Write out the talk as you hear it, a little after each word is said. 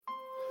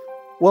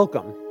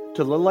Welcome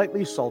to the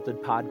Lightly Salted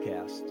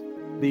Podcast.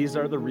 These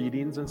are the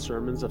readings and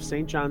sermons of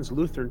St. John's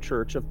Lutheran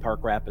Church of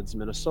Park Rapids,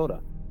 Minnesota.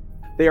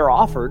 They are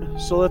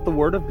offered so that the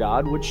Word of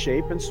God would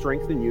shape and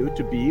strengthen you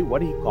to be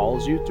what He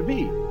calls you to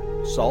be,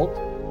 salt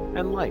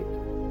and light.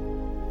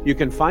 You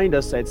can find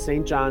us at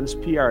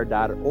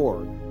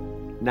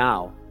stjohnspr.org.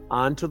 Now,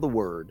 on to the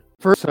Word.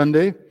 First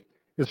Sunday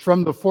is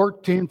from the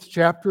 14th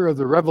chapter of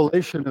the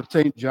Revelation of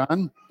St.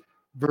 John,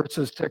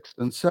 verses 6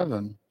 and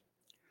 7.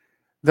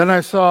 Then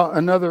I saw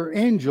another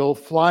angel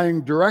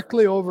flying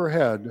directly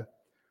overhead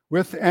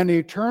with an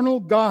eternal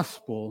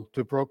gospel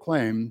to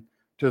proclaim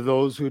to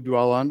those who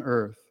dwell on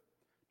earth,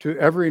 to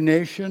every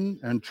nation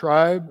and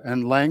tribe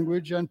and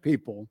language and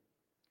people.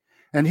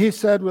 And he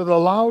said with a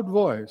loud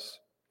voice,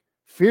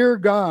 "Fear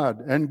God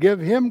and give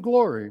Him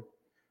glory,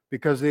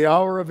 because the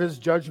hour of His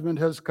judgment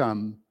has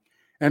come,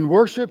 and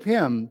worship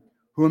Him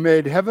who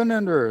made heaven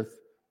and earth,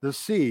 the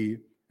sea,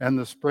 and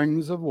the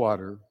springs of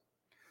water."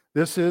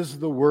 This is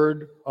the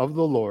word of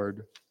the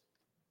Lord.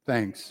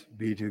 Thanks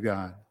be to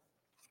God.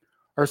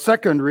 Our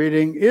second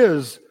reading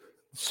is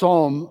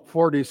Psalm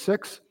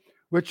 46,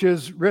 which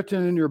is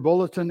written in your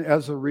bulletin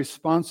as a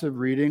responsive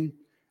reading.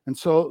 And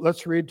so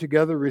let's read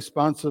together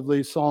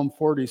responsively Psalm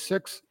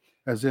 46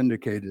 as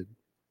indicated.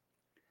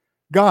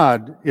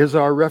 God is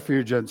our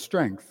refuge and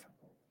strength,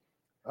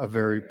 a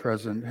very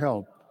present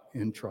help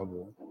in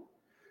trouble.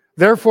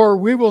 Therefore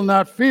we will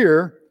not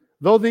fear,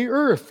 though the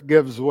earth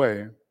gives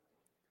way,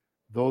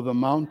 though the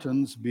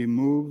mountains be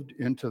moved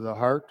into the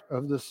heart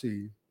of the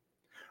sea,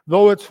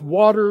 though its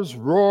waters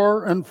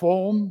roar and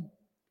foam,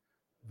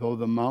 though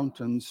the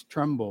mountains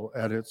tremble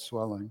at its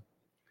swelling.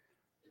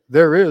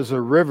 There is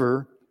a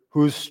river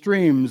whose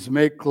streams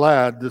make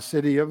glad the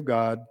city of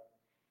God,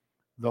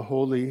 the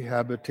holy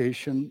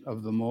habitation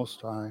of the Most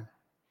High.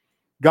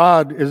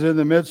 God is in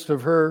the midst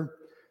of her.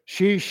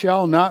 She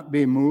shall not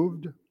be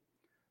moved.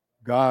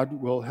 God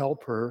will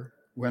help her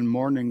when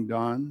morning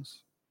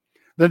dawns.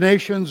 The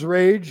nations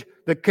rage,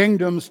 the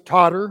kingdoms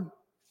totter.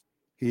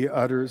 He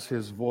utters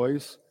His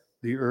voice,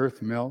 the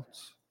earth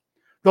melts.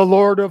 The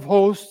Lord of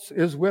hosts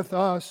is with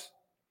us.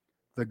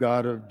 The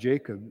God of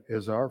Jacob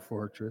is our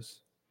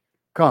fortress.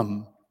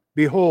 Come,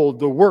 behold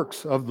the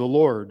works of the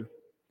Lord,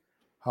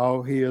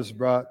 how He has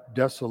brought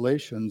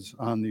desolations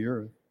on the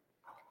earth.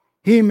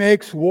 He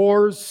makes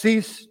wars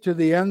cease to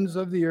the ends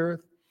of the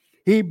earth.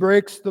 He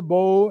breaks the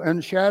bow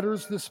and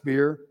shatters the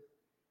spear.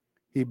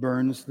 He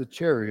burns the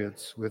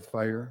chariots with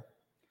fire.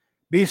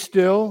 Be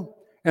still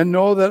and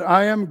know that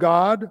I am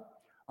God.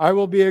 I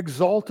will be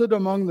exalted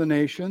among the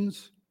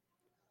nations.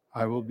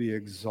 I will be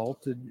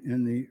exalted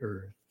in the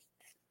earth.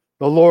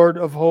 The Lord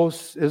of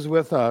hosts is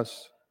with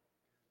us.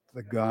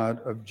 The God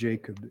of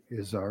Jacob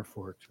is our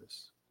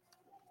fortress.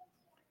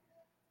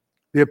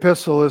 The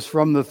epistle is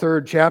from the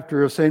 3rd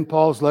chapter of St.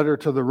 Paul's letter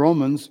to the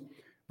Romans,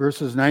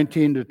 verses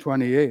 19 to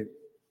 28.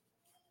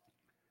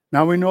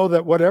 Now we know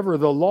that whatever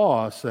the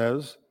law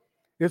says,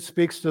 it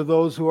speaks to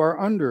those who are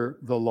under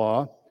the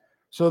law,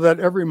 so that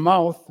every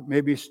mouth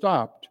may be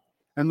stopped,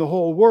 and the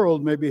whole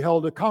world may be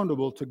held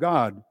accountable to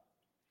God.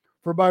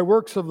 For by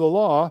works of the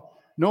law,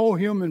 no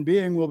human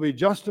being will be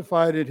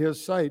justified in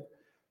His sight,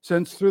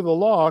 since through the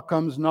law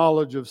comes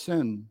knowledge of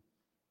sin.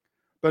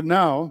 But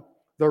now,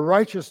 the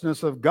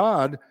righteousness of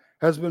God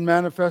has been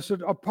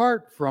manifested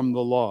apart from the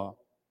law,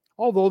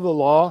 although the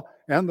law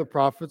and the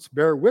prophets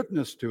bear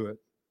witness to it.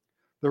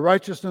 The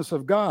righteousness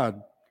of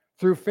God,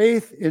 through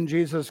faith in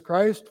Jesus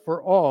Christ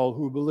for all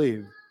who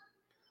believe.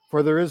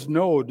 For there is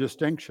no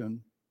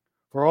distinction.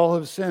 For all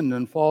have sinned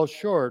and fall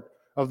short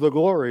of the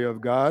glory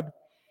of God,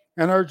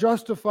 and are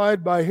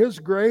justified by His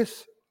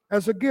grace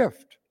as a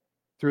gift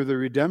through the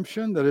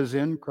redemption that is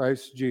in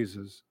Christ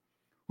Jesus,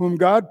 whom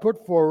God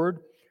put forward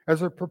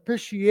as a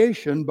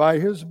propitiation by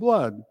His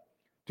blood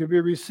to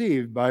be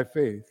received by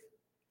faith.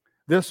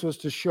 This was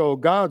to show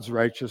God's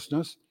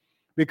righteousness,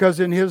 because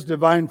in His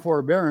divine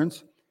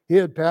forbearance He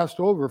had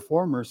passed over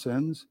former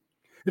sins.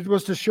 It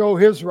was to show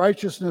His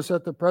righteousness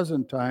at the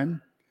present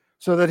time,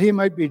 so that He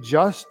might be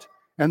just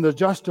and the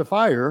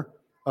justifier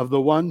of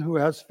the one who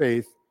has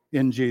faith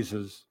in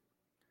Jesus.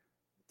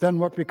 Then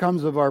what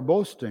becomes of our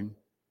boasting?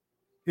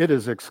 It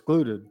is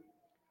excluded.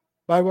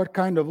 By what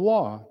kind of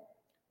law?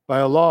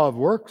 By a law of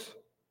works?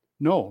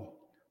 No,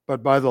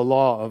 but by the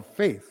law of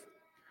faith.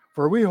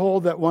 For we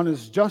hold that one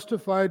is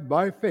justified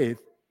by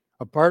faith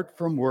apart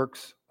from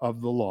works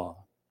of the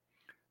law.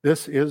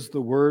 This is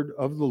the word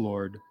of the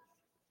Lord.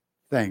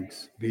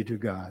 Thanks be to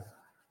God.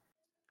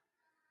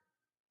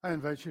 I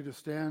invite you to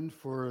stand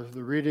for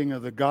the reading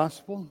of the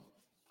Gospel.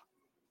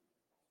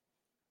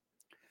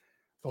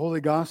 The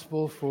Holy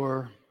Gospel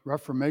for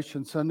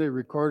Reformation Sunday,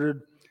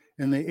 recorded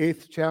in the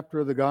 8th chapter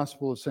of the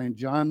Gospel of St.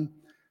 John,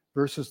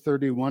 verses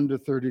 31 to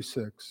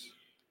 36.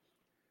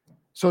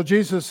 So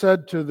Jesus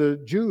said to the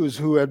Jews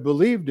who had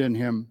believed in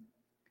Him,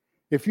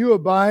 "If you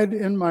abide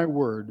in my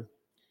word,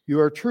 you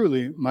are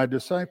truly my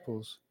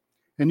disciples,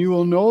 and you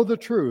will know the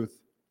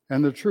truth,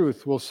 and the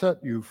truth will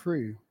set you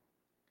free."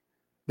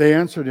 They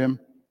answered Him,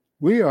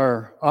 "We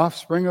are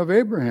offspring of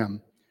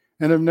Abraham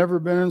and have never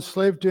been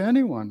enslaved to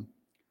anyone.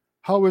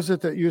 How is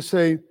it that you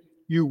say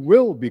you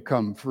will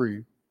become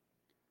free?"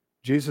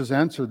 Jesus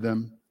answered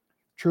them,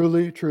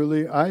 "Truly,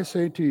 truly, I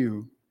say to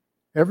you,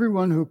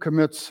 everyone who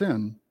commits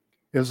sin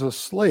is a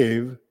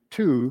slave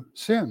to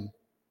sin.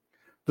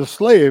 The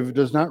slave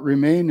does not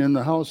remain in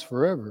the house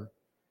forever.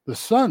 The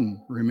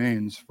Son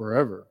remains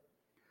forever.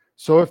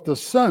 So if the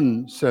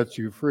Son sets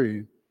you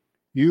free,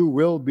 you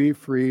will be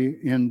free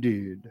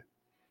indeed."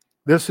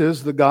 This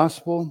is the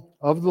gospel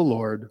of the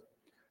Lord.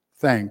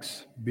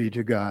 Thanks be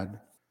to God.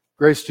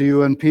 Grace to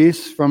you and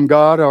peace from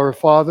God our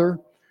Father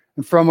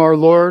and from our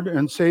Lord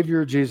and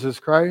Savior Jesus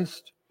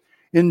Christ.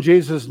 In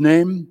Jesus'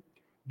 name,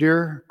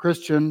 dear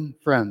Christian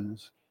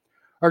friends,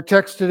 our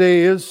text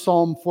today is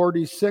Psalm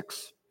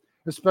 46,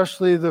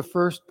 especially the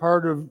first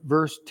part of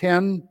verse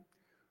 10.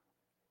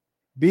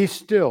 "Be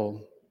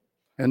still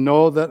and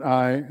know that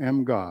I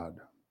am God."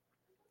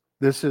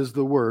 This is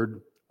the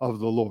word of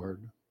the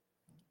Lord.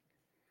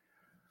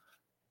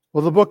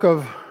 Well, the book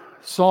of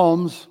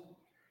Psalms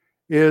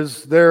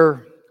is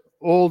their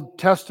Old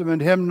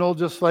Testament hymnal,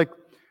 just like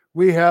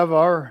we have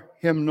our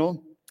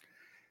hymnal.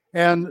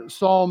 And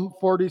Psalm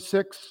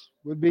 46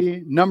 would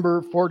be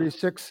number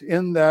 46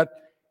 in that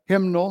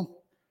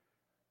hymnal.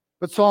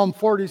 But Psalm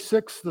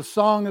 46, the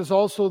song, is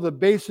also the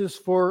basis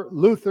for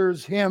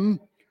Luther's hymn,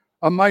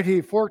 "A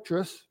Mighty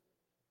Fortress."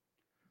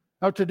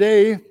 Now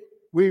today,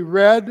 we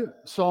read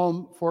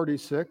Psalm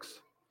 46.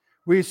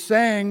 We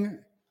sang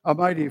 "A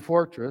Mighty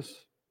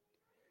Fortress."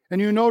 And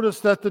you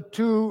notice that the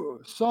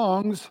two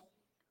songs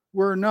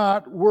were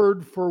not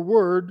word for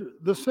word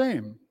the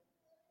same.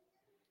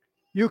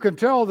 You can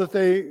tell that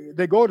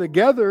they go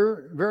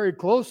together very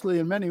closely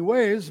in many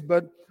ways,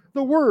 but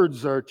the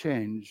words are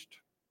changed.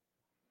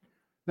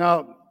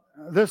 Now,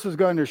 this is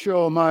going to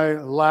show my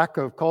lack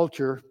of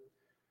culture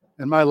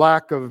and my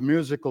lack of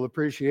musical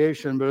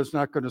appreciation, but it's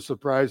not going to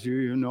surprise you.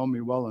 You know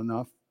me well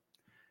enough.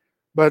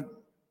 But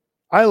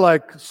I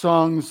like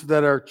songs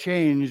that are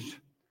changed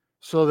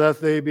so that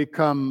they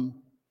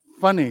become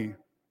funny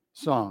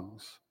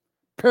songs,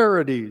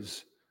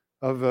 parodies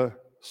of a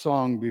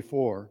song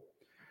before.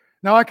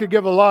 Now, I could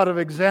give a lot of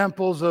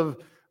examples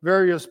of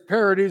various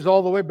parodies,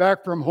 all the way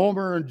back from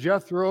Homer and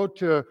Jethro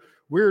to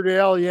Weird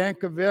Al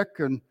Yankovic,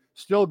 and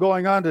still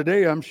going on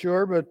today, I'm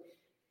sure. But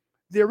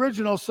the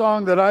original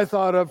song that I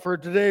thought of for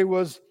today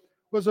was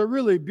a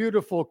really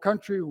beautiful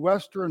country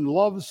western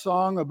love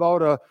song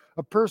about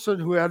a person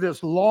who had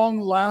this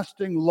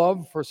long-lasting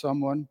love for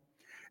someone.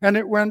 And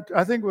it went,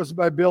 I think it was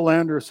by Bill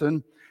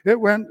Anderson, it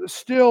went,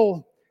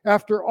 "Still,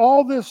 after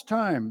all this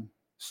time,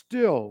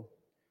 still,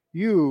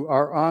 you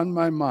are on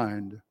my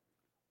mind.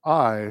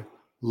 I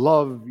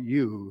love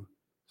you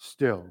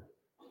still."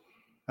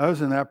 Now,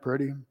 isn't that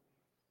pretty?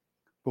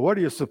 But what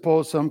do you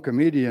suppose some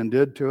comedian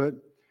did to it?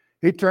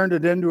 He turned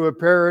it into a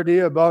parody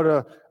about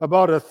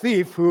a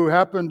thief who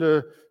happened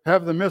to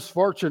have the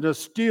misfortune of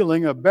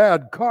stealing a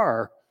bad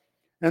car.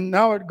 And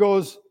now it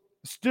goes,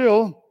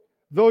 "Still,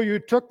 though you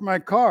took my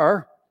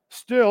car,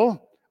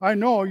 still, I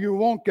know you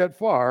won't get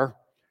far.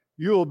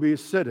 You'll be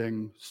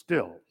sitting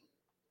still."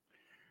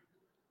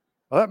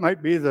 Well, that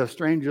might be the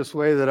strangest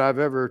way that I've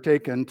ever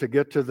taken to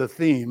get to the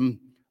theme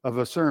of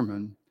a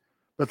sermon.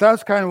 But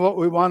that's kind of what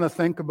we want to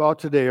think about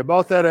today,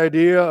 about that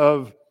idea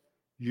of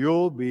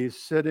you'll be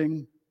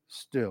sitting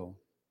still.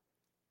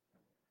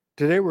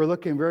 Today we're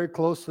looking very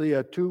closely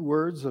at two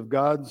words of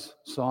God's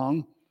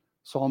song,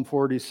 Psalm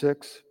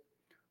 46.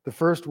 The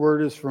first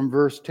word is from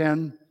verse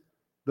 10,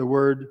 the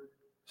word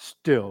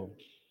still.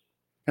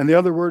 And the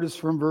other word is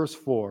from verse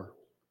 4,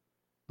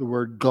 the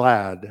word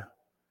glad.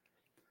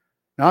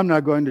 Now, I'm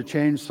not going to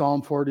change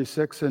Psalm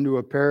 46 into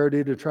a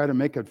parody to try to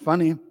make it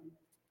funny,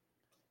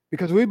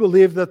 because we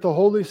believe that the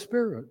Holy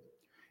Spirit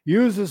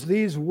uses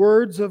these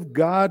words of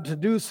God to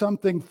do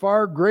something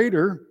far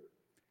greater.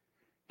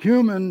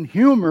 Human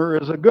humor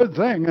is a good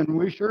thing, and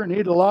we sure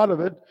need a lot of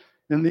it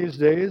in these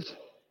days.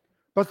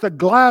 But the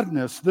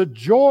gladness, the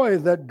joy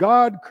that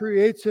God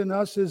creates in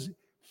us is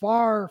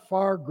far,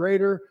 far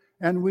greater,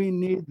 and we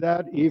need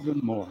that even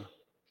more.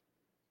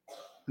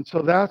 And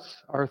so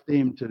that's our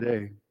theme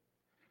today,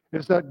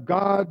 is that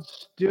God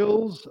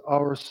stills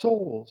our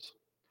souls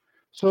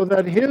so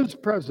that His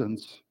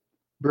presence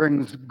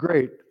brings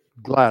great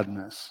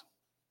gladness.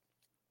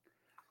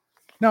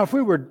 Now, if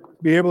we would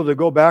be able to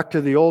go back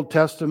to the Old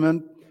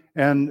Testament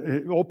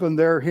and open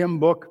their hymn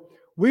book,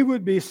 we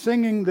would be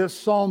singing this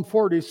Psalm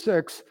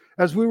 46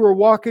 as we were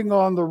walking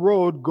on the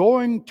road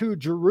going to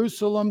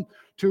Jerusalem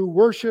to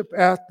worship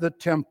at the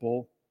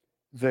temple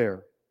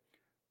there.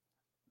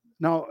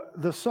 Now,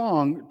 the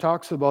song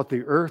talks about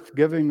the earth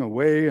giving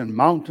away and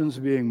mountains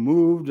being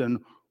moved and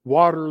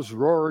waters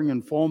roaring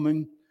and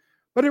foaming.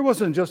 But it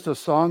wasn't just a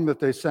song that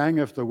they sang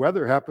if the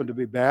weather happened to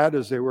be bad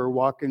as they were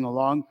walking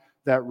along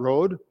that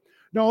road.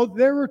 No,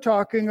 they were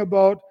talking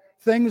about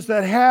things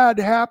that had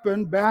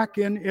happened back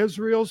in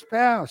Israel's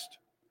past.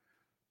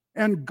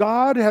 And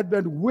God had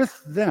been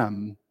with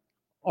them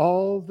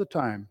all the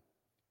time.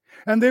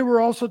 And they were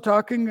also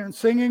talking and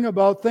singing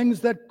about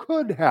things that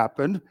could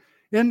happen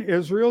in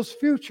Israel's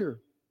future.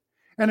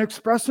 and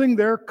expressing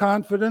their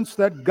confidence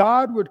that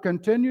God would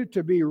continue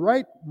to be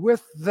right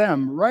with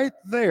them, right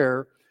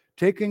there,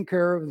 taking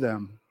care of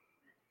them.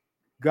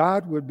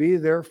 God would be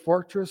their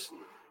fortress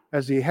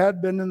as he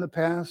had been in the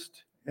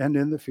past and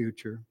in the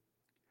future.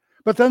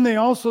 But then they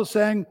also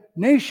sang,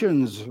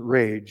 nations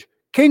rage,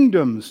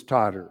 kingdoms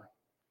totter.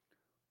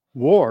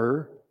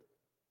 War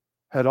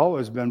had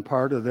always been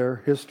part of their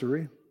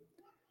history.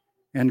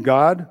 And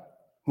God,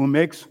 who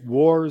makes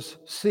wars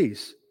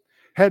cease,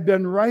 had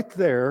been right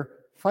there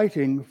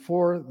fighting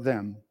for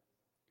them.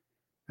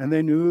 And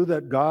they knew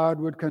that God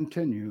would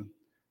continue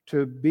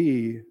to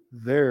be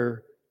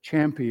their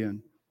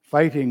champion,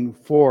 fighting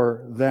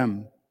for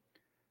them.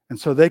 And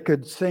so they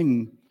could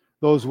sing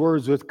those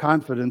words with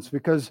confidence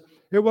because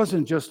it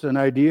wasn't just an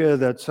idea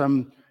that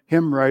some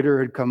hymn writer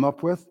had come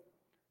up with.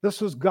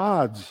 This was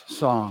God's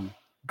song,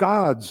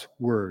 God's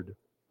word.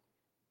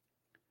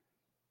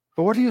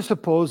 But what do you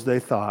suppose they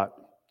thought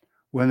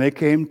when they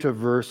came to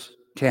verse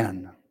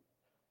 10?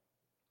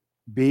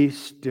 Be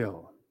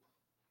still.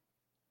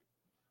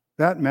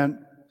 That meant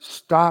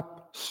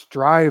stop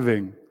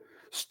striving,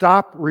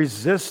 stop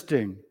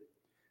resisting.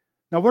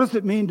 Now, what does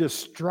it mean to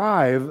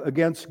strive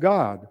against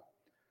God?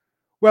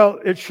 Well,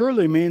 it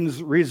surely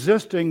means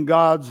resisting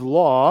God's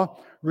law,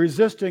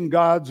 resisting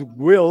God's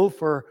will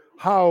for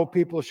how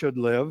people should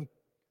live.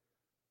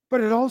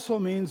 But it also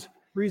means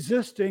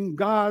resisting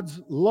God's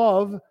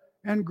love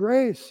and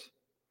grace.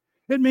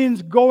 It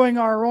means going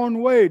our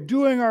own way,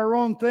 doing our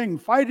own thing,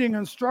 fighting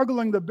and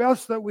struggling the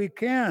best that we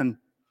can,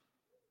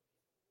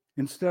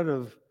 instead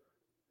of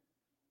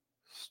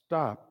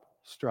stop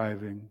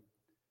striving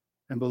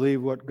and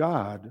believe what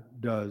God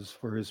does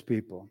for his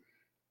people.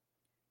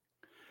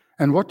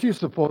 And what do you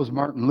suppose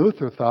Martin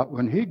Luther thought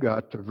when he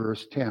got to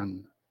verse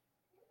 10?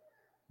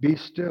 Be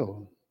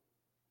still.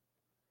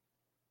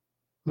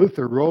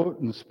 Luther wrote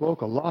and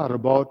spoke a lot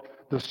about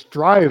the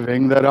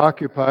striving that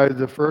occupied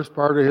the first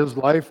part of his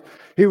life.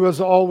 He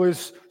was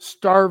always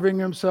starving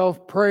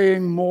himself,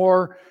 praying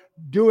more,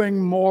 doing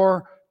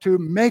more to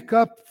make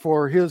up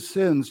for his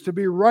sins, to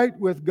be right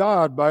with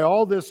God by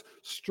all this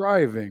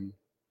striving.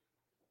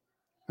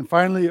 And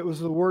finally, it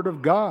was the Word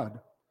of God,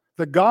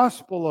 the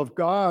gospel of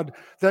God,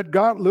 that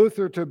got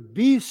Luther to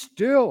be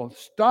still,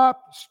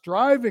 stop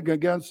striving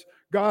against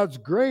God's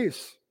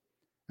grace,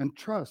 and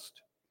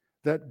trust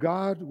that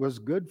God was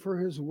good for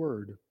his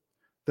word,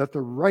 that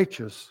the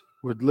righteous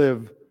would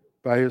live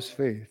by his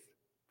faith,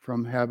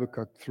 from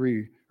Habakkuk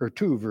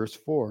 2, verse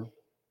 4.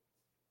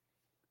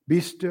 Be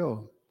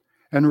still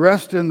and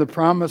rest in the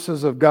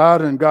promises of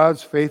God and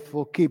God's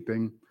faithful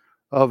keeping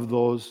of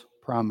those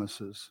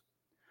promises.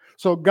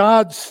 So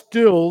God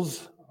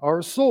stills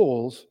our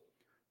souls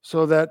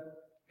so that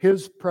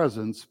his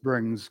presence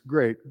brings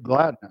great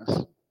gladness.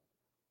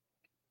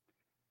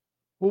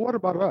 Well, what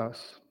about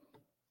us?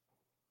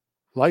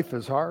 Life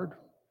is hard.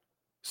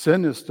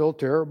 Sin is still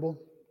terrible.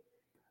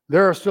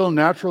 There are still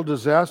natural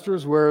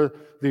disasters where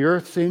the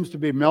earth seems to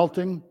be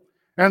melting,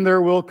 and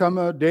there will come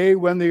a day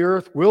when the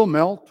earth will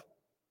melt.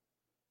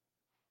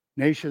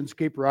 Nations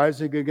keep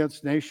rising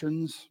against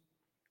nations,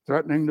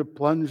 threatening to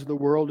plunge the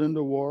world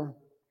into war.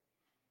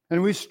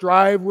 And we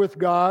strive with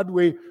God.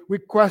 We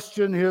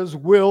question his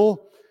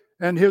will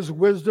and his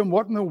wisdom.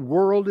 What in the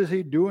world is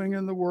he doing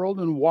in the world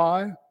and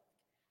why?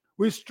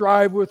 We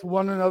strive with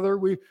one another.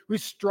 We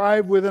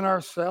strive within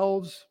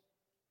ourselves.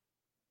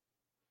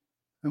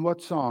 And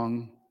what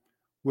song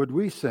would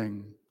we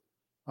sing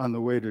on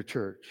the way to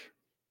church?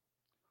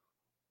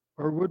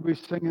 Or would we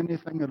sing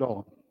anything at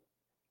all?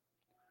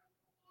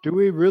 Do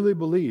we really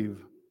believe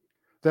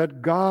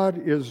that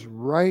God is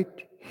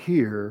right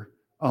here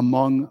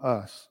among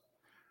us?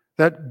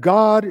 That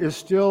God is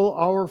still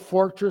our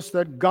fortress,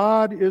 that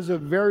God is a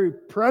very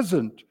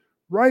present,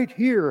 right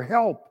here,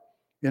 help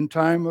in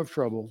time of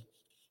trouble?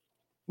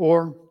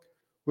 Or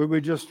would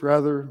we just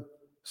rather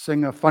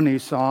sing a funny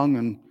song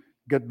and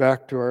get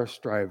back to our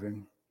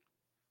striving?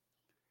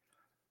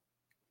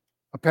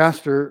 A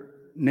pastor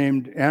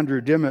named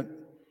Andrew Dimmitt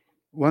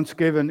once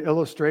gave an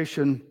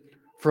illustration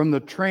from the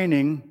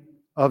training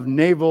of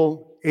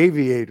naval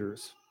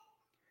aviators.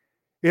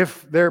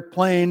 If their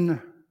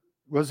plane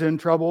was in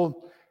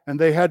trouble and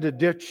they had to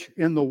ditch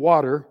in the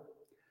water,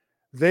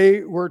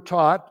 they were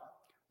taught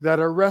that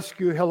a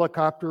rescue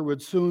helicopter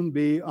would soon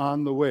be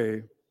on the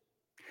way.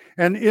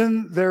 And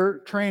in their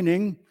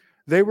training,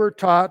 they were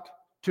taught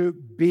to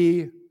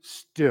be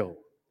still.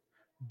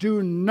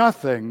 Do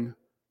nothing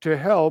to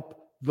help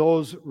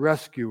those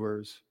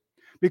rescuers.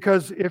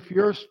 Because if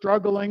you're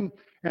struggling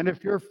and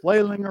if you're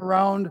flailing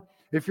around,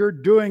 if you're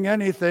doing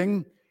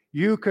anything,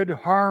 you could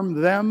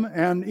harm them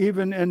and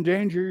even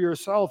endanger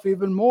yourself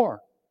even more.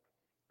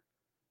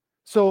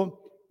 So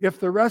if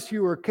the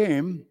rescuer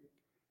came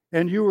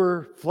and you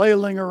were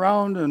flailing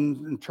around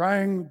and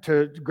trying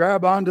to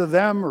grab onto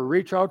them or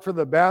reach out for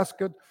the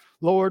basket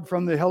lowered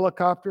from the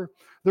helicopter,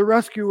 the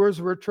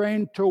rescuers were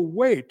trained to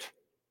wait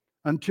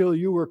until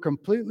you were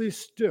completely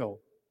still,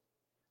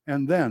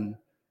 and then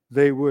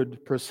they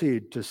would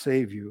proceed to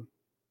save you.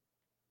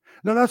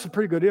 Now, that's a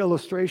pretty good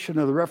illustration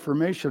of the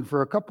Reformation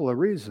for a couple of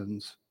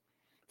reasons.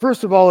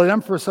 First of all, it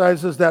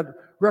emphasizes that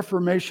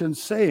Reformation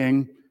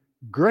saying,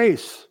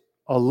 grace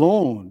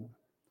alone.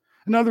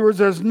 In other words,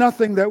 there's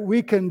nothing that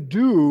we can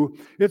do.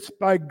 It's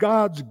by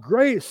God's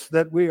grace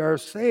that we are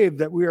saved,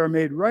 that we are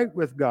made right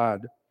with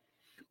God.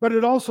 But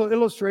it also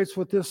illustrates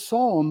what this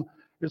psalm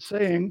is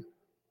saying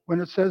when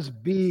it says,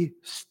 be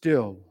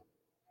still.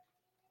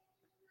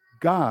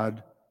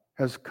 God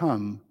has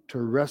come to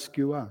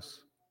rescue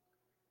us.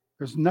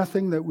 There's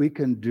nothing that we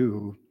can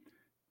do.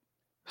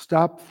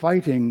 Stop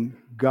fighting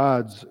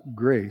God's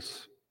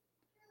grace.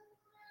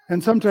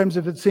 And sometimes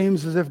if it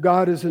seems as if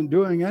God isn't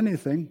doing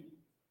anything,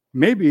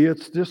 maybe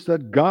it's just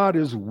that God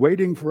is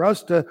waiting for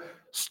us to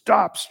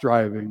stop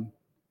striving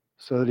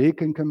so that he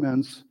can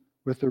commence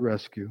with the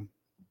rescue.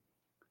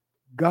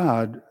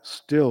 God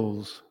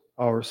stills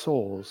our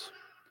souls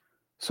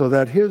so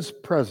that his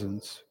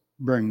presence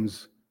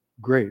brings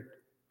great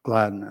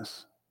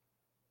gladness.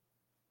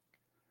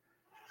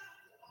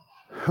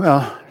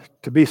 Well,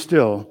 to be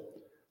still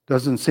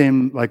doesn't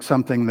seem like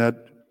something that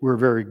we're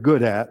very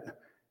good at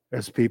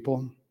as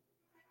people.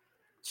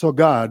 So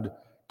God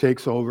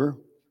takes over.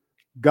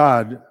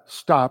 God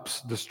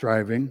stops the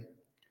striving.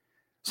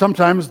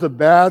 Sometimes the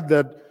bad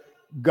that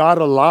God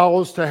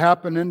allows to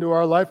happen into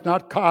our life,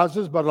 not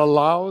causes, but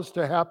allows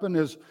to happen,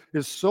 is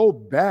so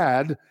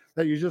bad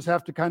that you just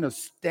have to kind of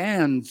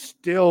stand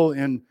still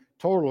in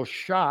total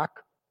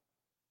shock.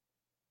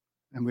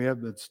 And we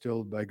have been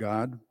stilled by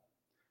God.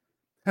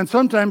 And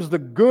sometimes the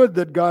good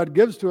that God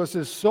gives to us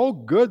is so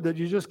good that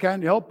you just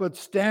can't help but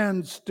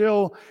stand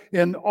still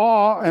in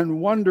awe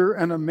and wonder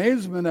and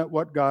amazement at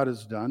what God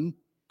has done.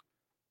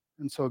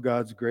 And so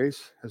God's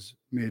grace has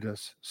made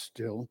us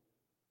still.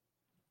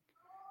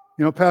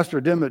 You know, Pastor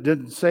Dimmitt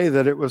didn't say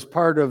that it was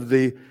part of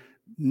the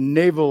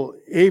naval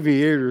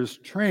aviators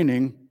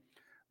training,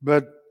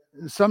 but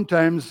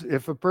sometimes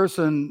if a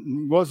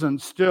person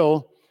wasn't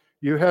still,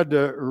 you had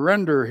to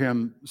render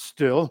him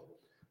still.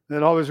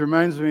 That always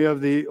reminds me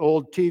of the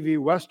old TV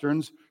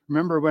westerns.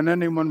 Remember when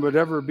anyone would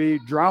ever be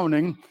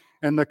drowning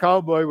and the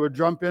cowboy would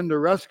jump in to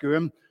rescue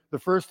him, the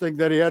first thing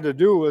that he had to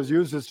do was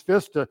use his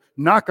fist to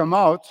knock him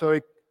out so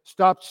he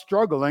stopped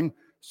struggling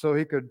so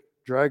he could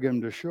drag him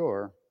to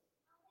shore.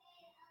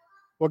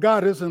 Well,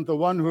 God isn't the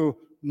one who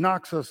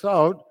knocks us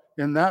out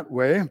in that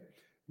way.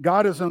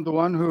 God isn't the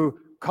one who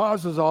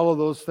causes all of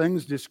those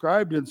things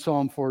described in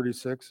Psalm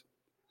 46,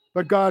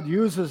 but God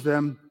uses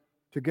them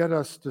to get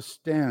us to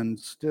stand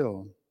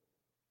still.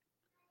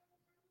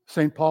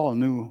 St. Paul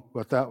knew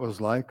what that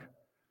was like,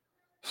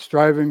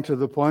 striving to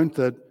the point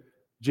that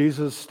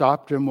Jesus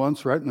stopped him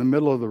once right in the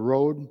middle of the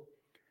road.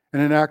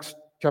 And in Acts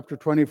chapter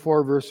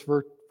 24, verse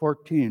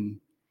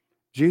 14,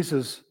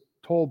 Jesus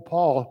told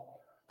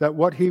Paul that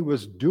what he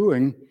was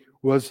doing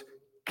was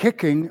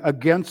kicking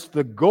against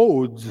the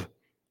goads.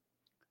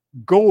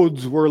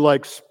 Goads were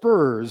like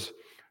spurs,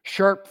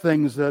 sharp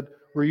things that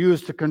were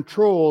used to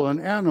control an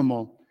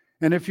animal.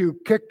 And if you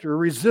kicked or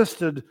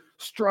resisted,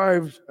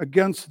 strived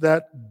against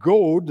that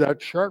goad,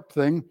 that sharp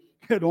thing,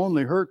 it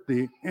only hurt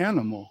the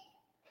animal.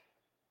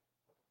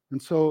 And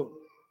so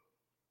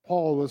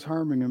Paul was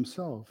harming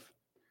himself.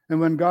 And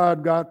when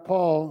God got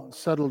Paul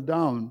settled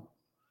down,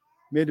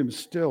 made him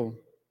still,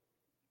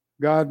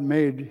 God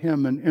made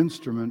him an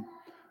instrument,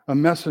 a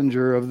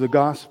messenger of the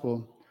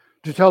gospel,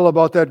 to tell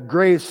about that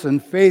grace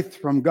and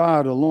faith from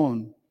God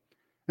alone.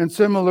 And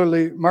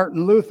similarly,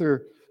 Martin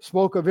Luther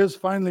spoke of his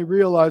finally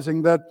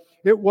realizing that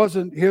it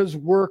wasn't his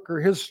work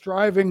or his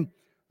striving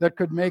that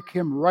could make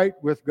him right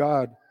with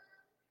God.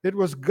 It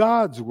was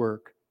God's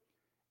work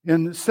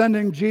in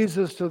sending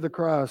Jesus to the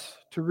cross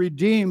to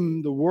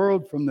redeem the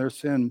world from their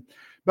sin,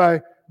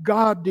 by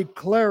God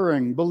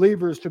declaring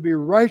believers to be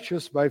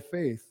righteous by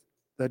faith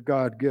that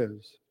God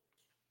gives.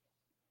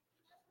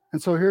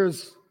 And so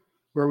here's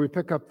where we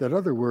pick up that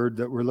other word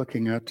that we're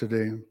looking at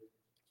today.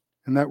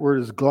 And that word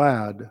is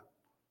glad,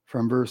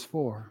 from verse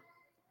 4.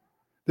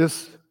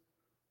 This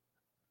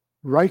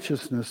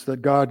righteousness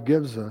that God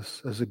gives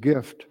us as a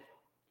gift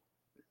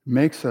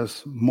makes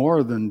us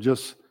more than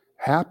just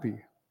happy.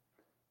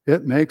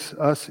 It makes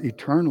us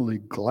eternally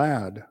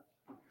glad.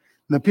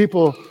 The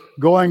people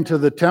going to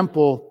the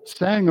temple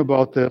sang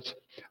about this.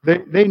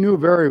 They knew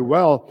very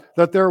well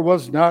that there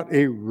was not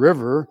a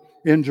river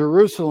in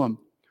Jerusalem,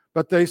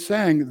 but they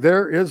sang,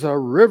 "There is a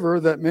river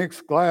that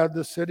makes glad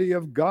the city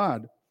of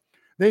God."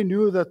 They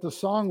knew that the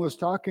song was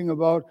talking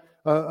about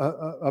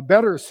a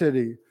better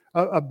city,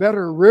 a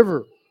better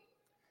river.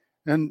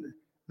 And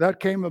that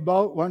came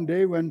about one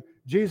day when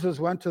Jesus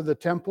went to the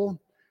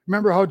temple.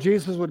 Remember how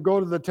Jesus would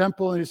go to the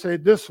temple and he'd say,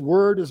 "This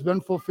word has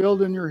been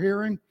fulfilled in your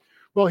hearing"?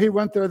 Well, he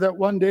went there that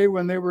one day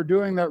when they were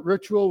doing that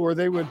ritual where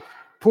they would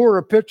pour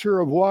a pitcher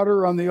of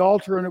water on the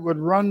altar and it would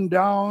run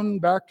down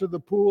back to the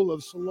pool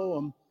of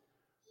Siloam.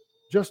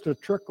 Just a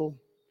trickle.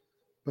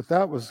 But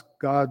that was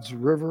God's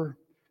river.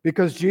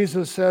 Because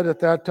Jesus said at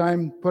that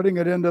time, putting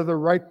it into the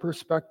right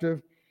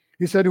perspective,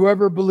 he said,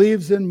 "Whoever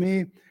believes in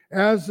me,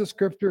 as the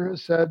scripture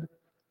has said,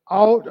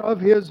 out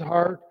of his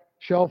heart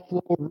shall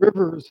flow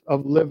rivers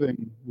of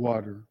living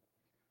water."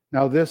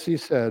 Now this he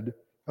said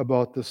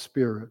about the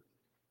Spirit.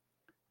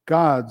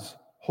 God's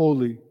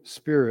Holy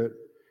Spirit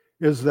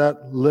is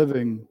that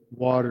living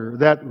water,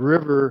 that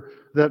river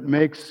that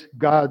makes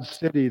God's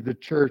city, the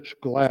church,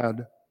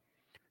 glad.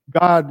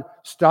 God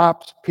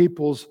stops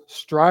people's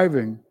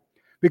striving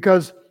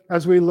because,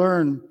 as we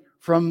learn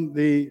from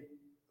the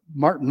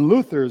Martin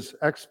Luther's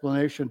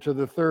explanation to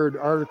the third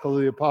article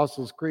of the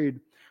Apostles' Creed,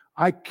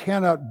 I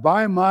cannot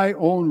by my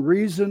own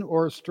reason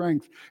or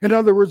strength, in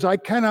other words, I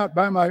cannot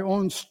by my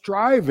own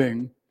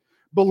striving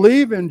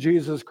believe in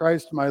Jesus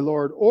Christ my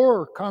Lord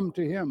or come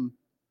to him,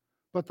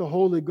 but the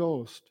Holy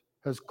Ghost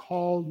has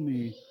called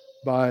me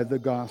by the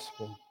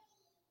gospel.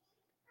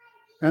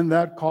 And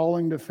that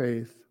calling to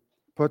faith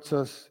puts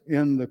us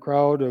in the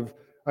crowd of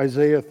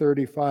Isaiah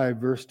 35,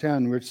 verse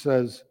 10, which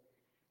says,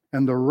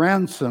 "And the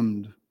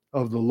ransomed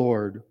of the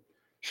Lord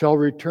shall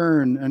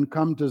return and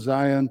come to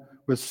Zion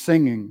with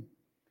singing.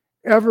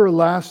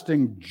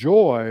 Everlasting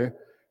joy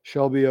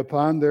shall be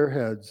upon their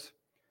heads.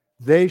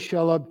 They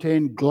shall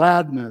obtain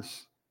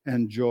gladness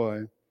and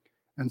joy,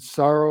 and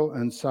sorrow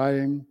and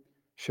sighing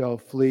shall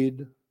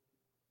flee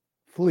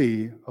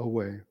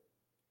away."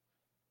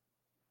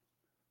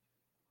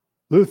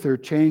 Luther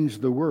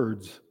changed the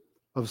words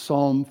of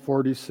Psalm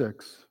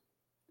 46.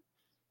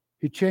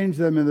 He changed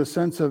them in the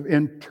sense of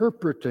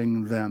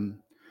interpreting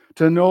them,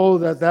 to know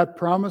that that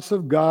promise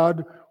of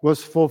God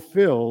was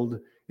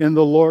fulfilled in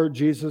the Lord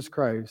Jesus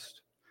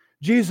Christ.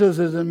 Jesus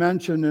isn't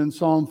mentioned in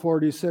Psalm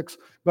 46,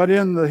 but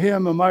in the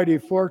hymn, "A Mighty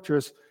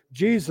Fortress,"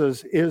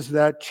 Jesus is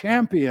that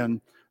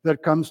champion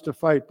that comes to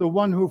fight, the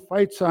one who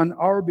fights on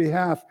our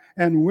behalf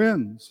and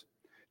wins.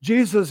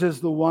 Jesus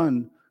is the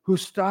one who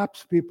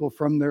stops people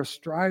from their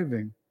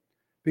striving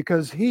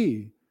because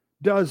he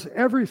does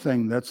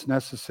everything that's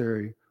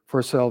necessary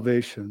for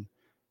salvation,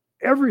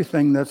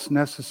 everything that's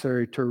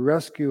necessary to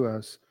rescue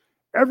us,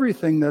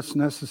 everything that's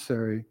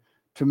necessary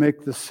to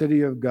make the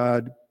city of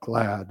God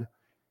glad.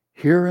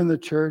 Here in the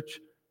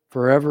church,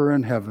 forever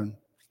in heaven,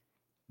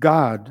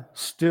 God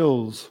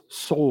stills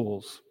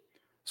souls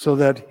so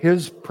that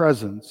his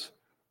presence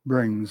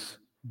brings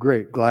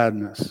great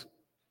gladness.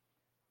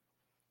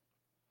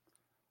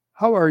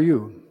 How are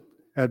you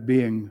at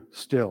being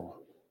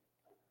still?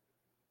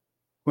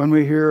 When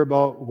we hear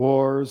about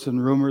wars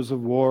and rumors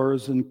of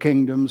wars and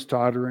kingdoms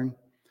tottering,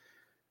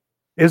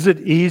 is it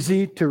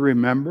easy to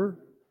remember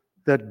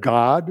that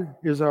God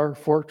is our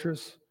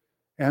fortress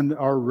and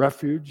our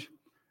refuge,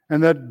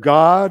 and that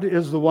God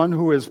is the one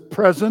who is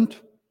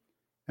present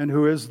and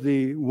who is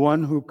the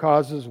one who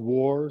causes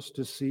wars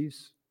to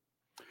cease?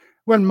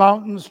 When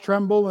mountains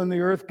tremble and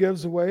the earth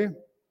gives way,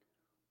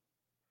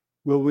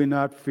 will we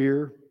not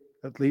fear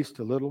at least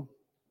a little?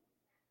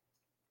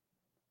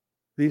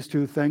 These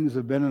two things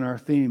have been in our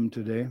theme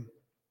today.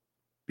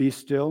 Be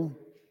still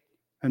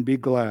and be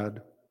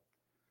glad.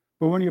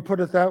 But when you put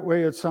it that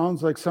way, it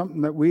sounds like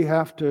something that we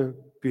have to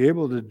be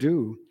able to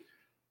do,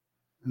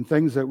 and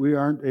things that we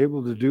aren't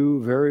able to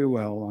do very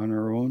well on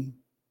our own.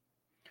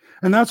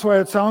 And that's why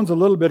it sounds a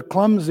little bit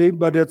clumsy,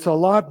 but it's a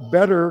lot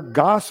better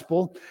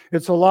gospel.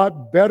 It's a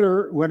lot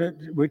better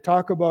when we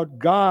talk about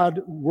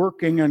God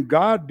working and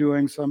God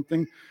doing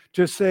something,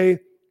 to say,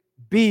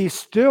 be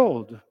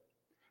stilled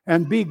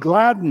and be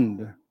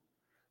gladdened,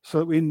 so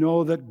that we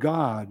know that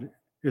God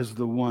is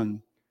the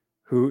one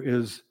who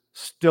is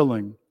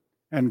stilling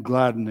and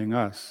gladdening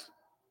us.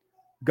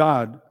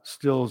 God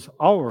stills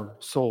our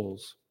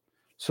souls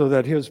so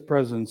that his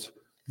presence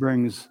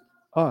brings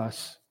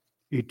us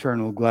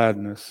eternal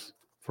gladness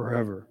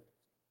forever.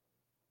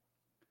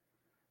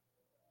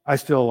 I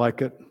still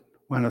like it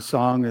when a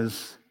song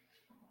is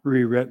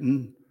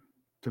rewritten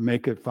to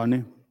make it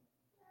funny.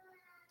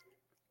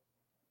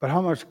 But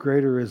how much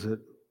greater is it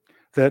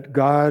that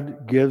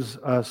God gives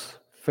us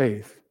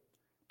faith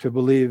to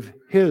believe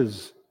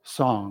his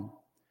song,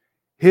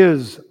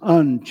 his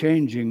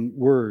unchanging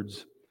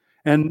words,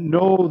 and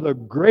know the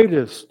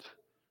greatest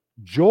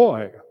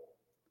joy,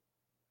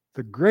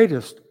 the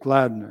greatest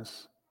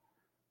gladness,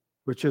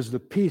 which is the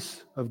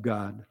peace of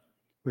God,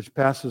 which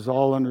passes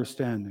all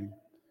understanding,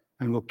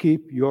 and will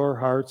keep your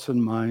hearts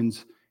and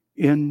minds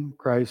in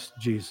Christ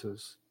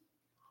Jesus.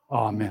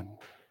 Amen.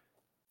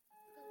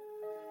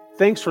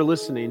 Thanks for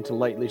listening to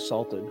Lightly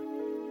Salted.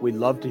 We'd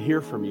love to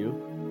hear from you.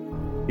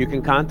 You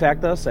can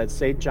contact us at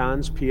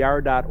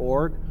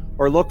stjohnspr.org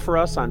or look for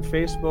us on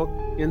Facebook,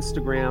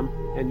 Instagram,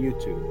 and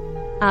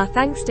YouTube. Our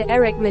thanks to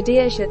Eric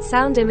Mediash at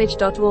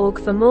soundimage.org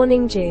for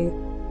Morning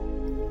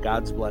Dew.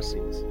 God's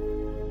blessings.